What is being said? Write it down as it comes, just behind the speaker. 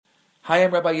Hi,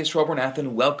 I'm Rabbi Yisrael Bernath,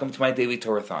 welcome to my Daily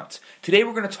Torah Thoughts. Today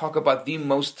we're going to talk about the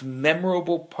most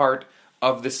memorable part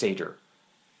of the Seder,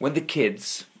 when the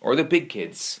kids, or the big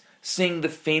kids, sing the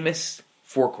famous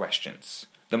 4 questions,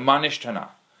 the Manish Tana.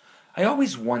 I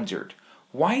always wondered,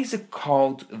 why is it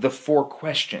called the 4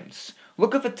 questions?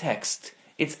 Look at the text.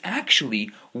 It's actually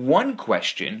 1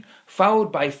 question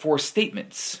followed by 4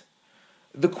 statements.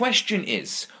 The question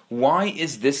is, why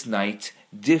is this night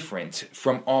different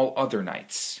from all other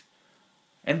nights?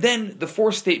 And then the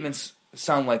 4 statements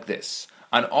sound like this.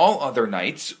 On all other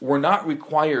nights, we're not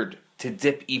required to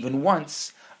dip even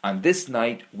once. On this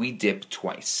night, we dip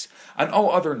twice. On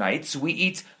all other nights, we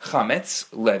eat chametz,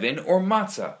 leaven, or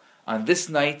matzah. On this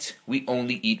night, we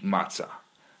only eat matzah.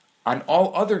 On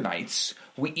all other nights,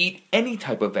 we eat any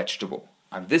type of vegetable.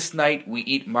 On this night, we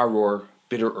eat maror,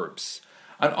 bitter herbs.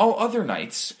 On all other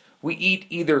nights, we eat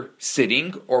either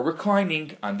sitting or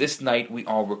reclining. On this night, we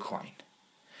all recline.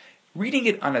 Reading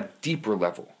it on a deeper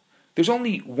level, there's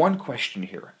only 1 question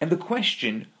here, and the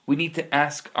question we need to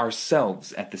ask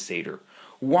ourselves at the Seder: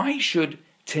 why should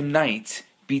tonight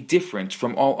be different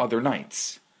from all other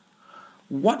nights?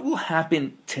 What will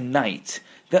happen tonight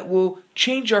that will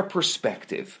change our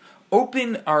perspective,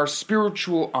 open our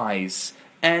spiritual eyes,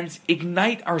 and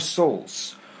ignite our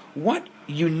souls? What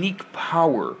unique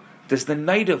power does the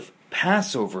night of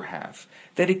Passover have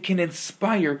that it can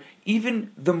inspire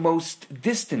even the most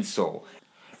distant soul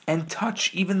and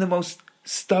touch even the most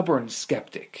stubborn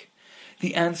skeptic?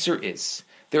 The answer is,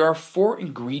 there are 4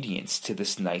 ingredients to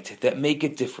this night that make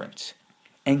it different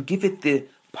and give it the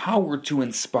power to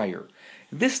inspire.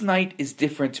 This night is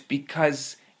different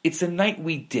because it's a night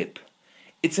we dip.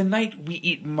 It's a night we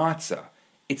eat matzah.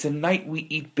 It's a night we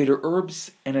eat bitter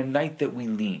herbs, and a night that we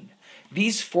lean.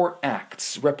 These 4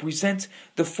 acts represent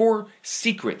the 4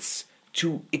 secrets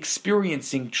to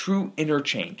experiencing true inner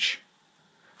change.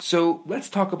 So let's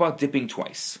talk about dipping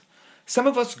twice. Some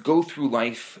of us go through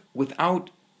life without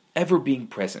ever being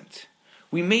present.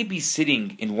 We may be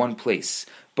sitting in one place,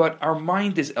 but our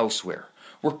mind is elsewhere.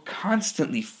 We're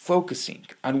constantly focusing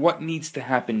on what needs to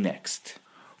happen next,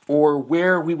 or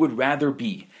where we would rather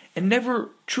be, and never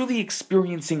truly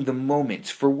experiencing the moment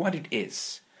for what it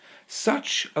is.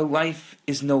 Such a life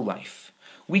is no life.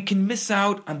 We can miss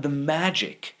out on the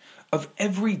magic of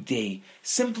every day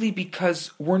simply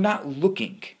because we're not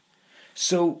looking.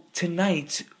 So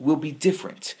tonight will be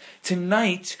different.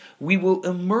 Tonight we will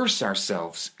immerse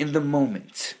ourselves in the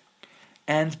moment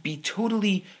and be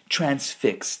totally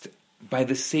transfixed by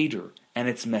the Seder and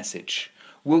its message.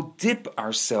 We'll dip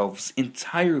ourselves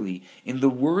entirely in the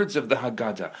words of the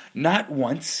Haggadah, not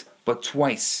once, but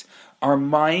twice. Our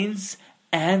minds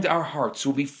and our hearts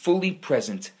will be fully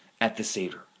present at the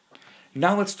Seder.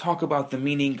 Now let's talk about the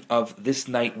meaning of this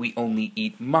night we only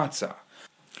eat matzah.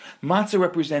 Matzah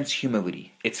represents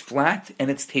humility. It's flat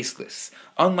and it's tasteless,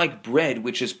 unlike bread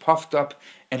which is puffed up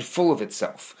and full of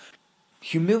itself.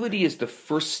 Humility is the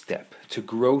first step to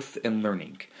growth and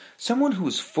learning. Someone who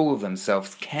is full of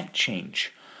themselves can't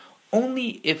change.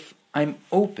 Only if I'm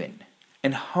open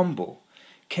and humble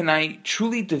can I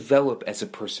truly develop as a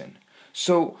person.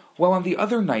 So, while on the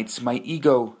other nights my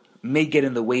ego may get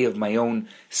in the way of my own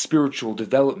spiritual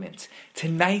development,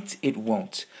 tonight it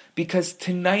won't. Because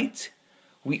tonight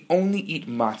we only eat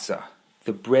matzah,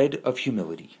 the bread of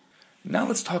humility. Now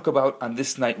let's talk about on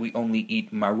this night we only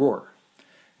eat maror.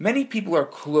 Many people are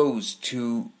closed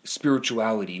to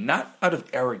spirituality, not out of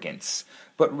arrogance,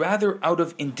 but rather out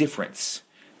of indifference.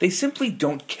 They simply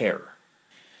don't care.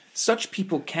 Such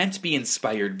people can't be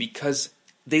inspired because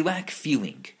they lack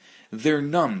feeling. They're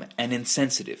numb and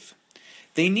insensitive.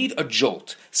 They need a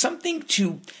jolt, something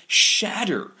to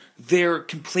shatter their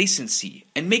complacency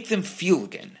and make them feel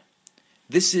again.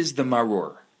 This is the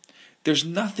maror. There's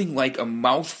nothing like a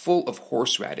mouthful of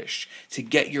horseradish to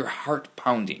get your heart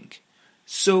pounding.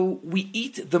 So we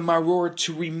eat the maror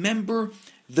to remember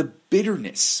the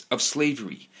bitterness of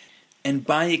slavery, and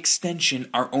by extension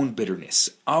our own bitterness,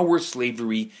 our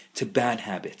slavery to bad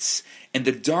habits, and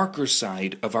the darker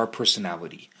side of our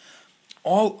personality.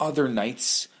 All other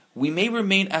nights we may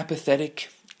remain apathetic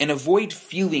and avoid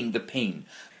feeling the pain,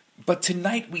 but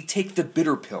tonight we take the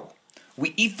bitter pill.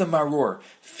 We eat the maror,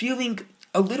 feeling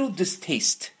a little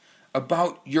distaste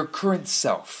about your current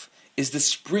self is the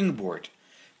springboard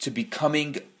to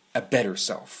becoming a better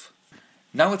self.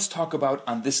 Now let's talk about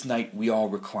on this night we all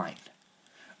recline.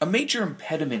 A major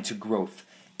impediment to growth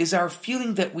is our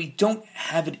feeling that we don't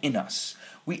have it in us.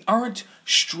 We aren't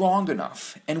strong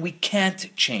enough and we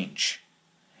can't change.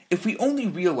 If we only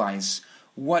realize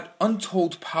what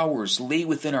untold powers lay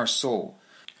within our soul,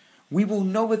 we will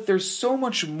know that there's so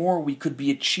much more we could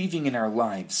be achieving in our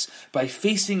lives by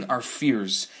facing our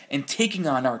fears and taking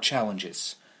on our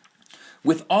challenges.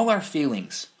 With all our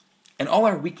failings and all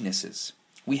our weaknesses,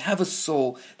 we have a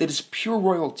soul that is pure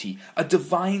royalty, a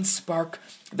divine spark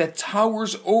that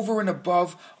towers over and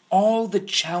above all the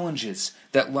challenges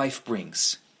that life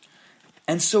brings.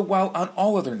 And so while on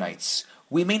all other nights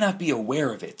we may not be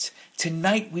aware of it,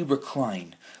 tonight we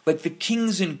recline like the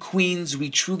kings and queens we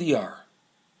truly are.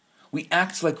 We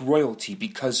act like royalty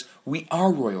because we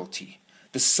are royalty,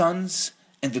 the sons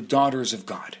and the daughters of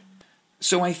God.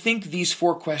 So I think these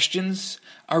 4 questions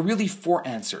are really 4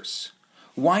 answers.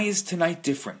 Why is tonight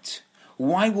different?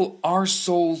 Why will our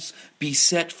souls be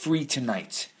set free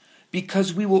tonight?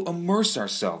 Because we will immerse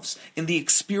ourselves in the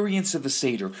experience of the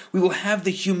Seder. We will have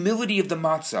the humility of the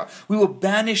matzah. We will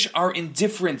banish our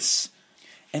indifference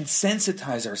and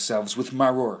sensitize ourselves with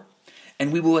maror.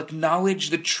 And we will acknowledge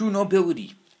the true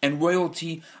nobility and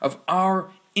royalty of our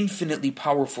infinitely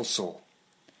powerful soul.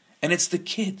 And it's the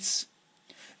kids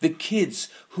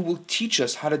who will teach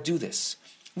us how to do this.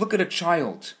 Look at a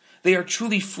child. They are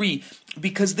truly free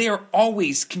because they are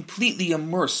always completely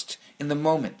immersed in the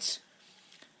moment.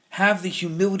 Have the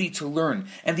humility to learn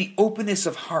and the openness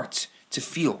of heart to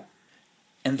feel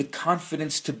and the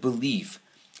confidence to believe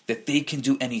that they can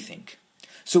do anything.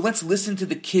 So let's listen to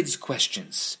the kids'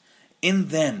 questions. In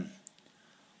them,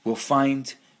 we'll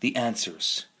find the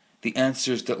answers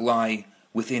that lie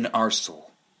within our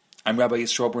soul. I'm Rabbi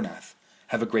Yisrael Bernath.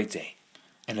 Have a great day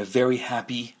and a very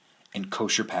happy and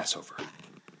kosher Passover.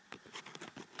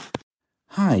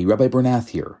 Hi, Rabbi Bernath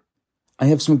here. I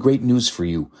have some great news for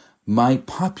you. My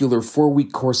popular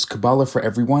 4-week course, Kabbalah for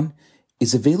Everyone,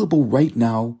 is available right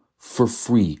now for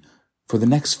free for the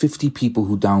next 50 people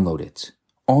who download it.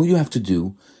 All you have to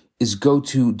do is go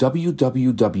to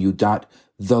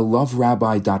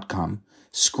www.theloverabbi.com,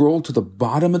 scroll to the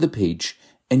bottom of the page,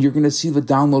 and you're going to see the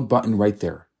download button right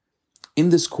there. In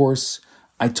this course,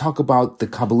 I talk about the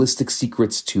Kabbalistic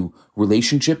secrets to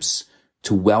relationships,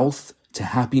 to wealth, to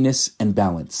happiness and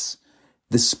balance.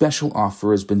 This special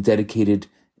offer has been dedicated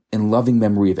in loving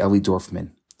memory of Ellie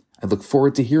Dorfman. I look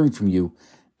forward to hearing from you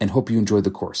and hope you enjoy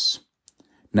the course.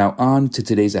 Now on to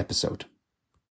today's episode.